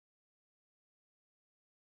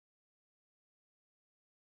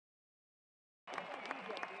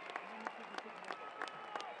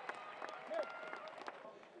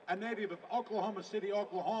a native of Oklahoma City,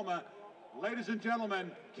 Oklahoma. Ladies and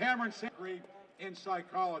gentlemen, Cameron Sandry in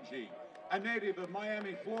psychology. A native of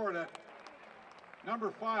Miami, Florida.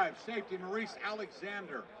 Number 5, safety Maurice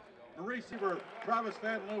Alexander. Maurice receiver Travis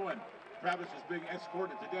Van Leeuwen. Travis is being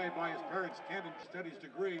escorted today by his parents' Canton Studies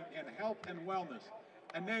degree in health and wellness.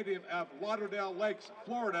 A native of Lauderdale Lakes,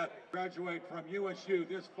 Florida, graduate from USU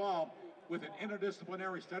this fall with an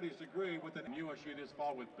interdisciplinary studies degree within USU this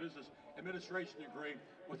fall with business administration degree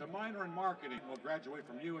with a minor in marketing. Will graduate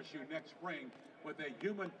from USU next spring with a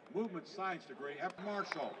human movement science degree. F.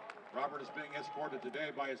 Marshall. Robert is being escorted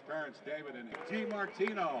today by his parents, David and T.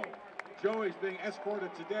 Martino. Joey's being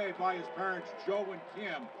escorted today by his parents, Joe and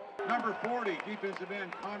Kim. Number 40, defensive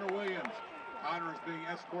end, Connor Williams. Connor is being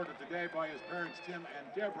escorted today by his parents, Tim and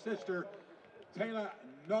Deborah. Sister, Taylor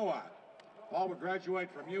Noah. Paul will graduate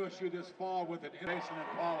from USU this fall with an innovation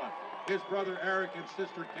in Paula. His brother, Eric, and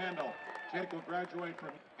sister, Kendall. Jake will graduate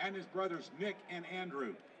from, and his brothers, Nick and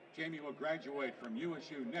Andrew. Jamie will graduate from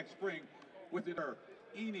USU next spring with her,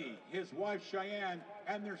 Eni, his wife, Cheyenne,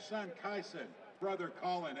 and their son, Kyson. Brother,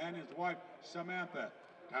 Colin, and his wife, Samantha.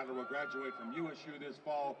 Tyler will graduate from USU this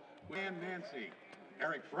fall with Nancy.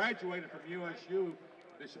 Eric graduated from USU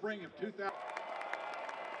the spring of 2000.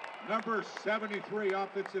 Number 73,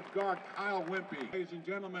 offensive guard, Kyle Wimpy. Ladies and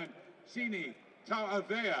gentlemen, Sini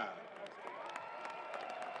Ta'avea.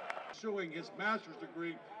 Pursuing his master's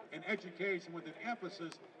degree in education with an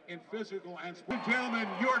emphasis in physical and sport. Ladies and gentlemen,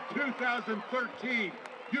 your 2013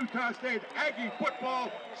 Utah State Aggie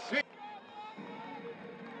football season.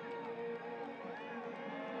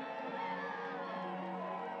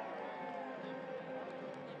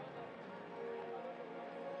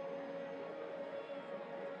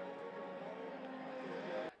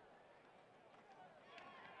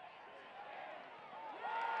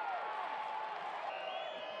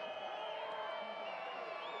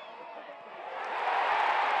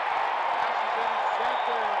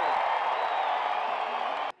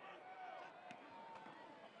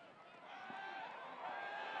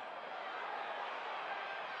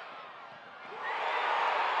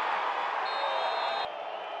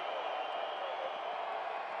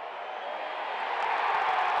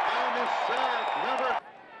 Number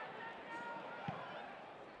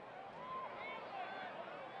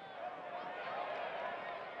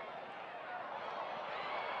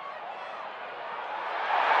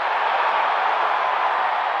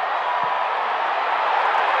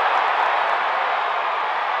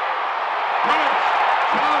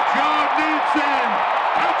touchdown return.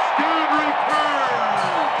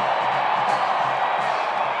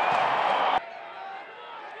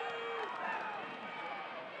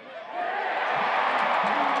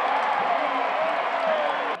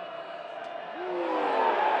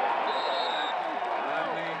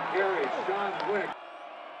 Sean Wick.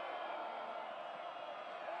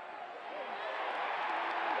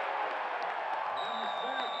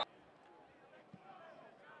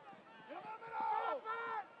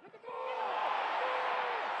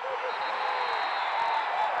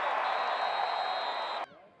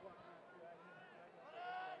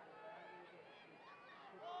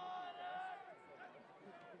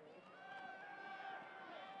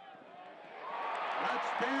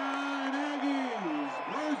 Touchdown Aggies,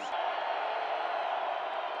 Bruce.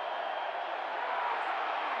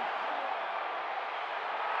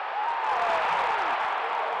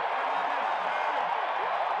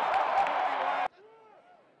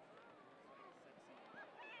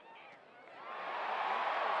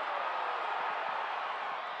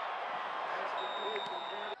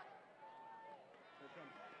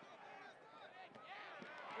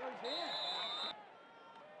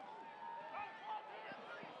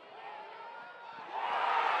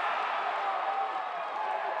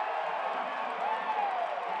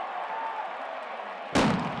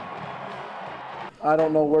 I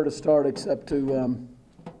don't know where to start except to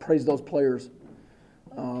praise those players.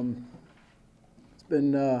 It's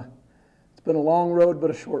been a long road,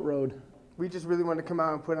 but a short road. We just really wanted to come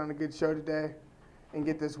out and put on a good show today and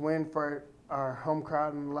get this win for our home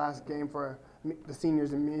crowd in the last game for the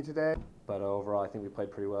seniors and me today. But overall, I think we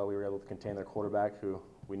played pretty well. We were able to contain their quarterback, who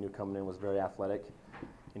we knew coming in was very athletic,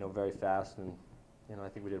 very fast, and I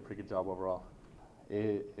think we did a pretty good job overall.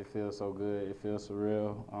 It feels so good. It feels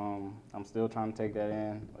surreal. I'm still trying to take that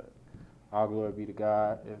in, but all glory be to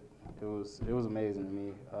God. It was amazing to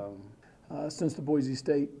me. Since the Boise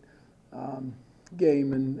State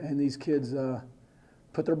game, and these kids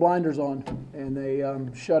put their blinders on, and they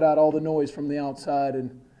shut out all the noise from the outside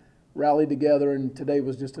and rallied together, and today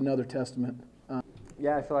was just another testament.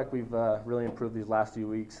 Yeah, I feel like we've really improved these last few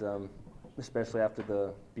weeks. especially after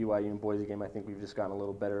the BYU and Boise game. I think we've just gotten a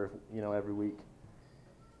little better, every week.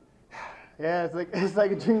 Yeah, it's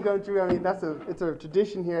like a dream come true. I mean, it's a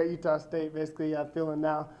tradition here at Utah State. Basically, I feel it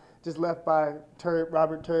now. Just left by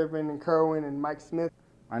Robert Turbin and Kerwin and Mike Smith.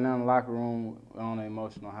 Right now in the locker room, we're on an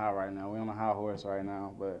emotional high right now. We're on a high horse right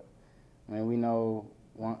now. But I mean, we know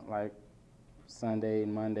like Sunday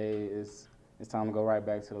and Monday it's time to go right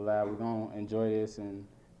back to the lab. We're gonna enjoy this and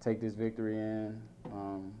take this victory in.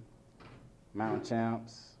 Mountain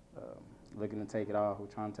champs, looking to take it off. We're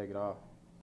trying to take it off.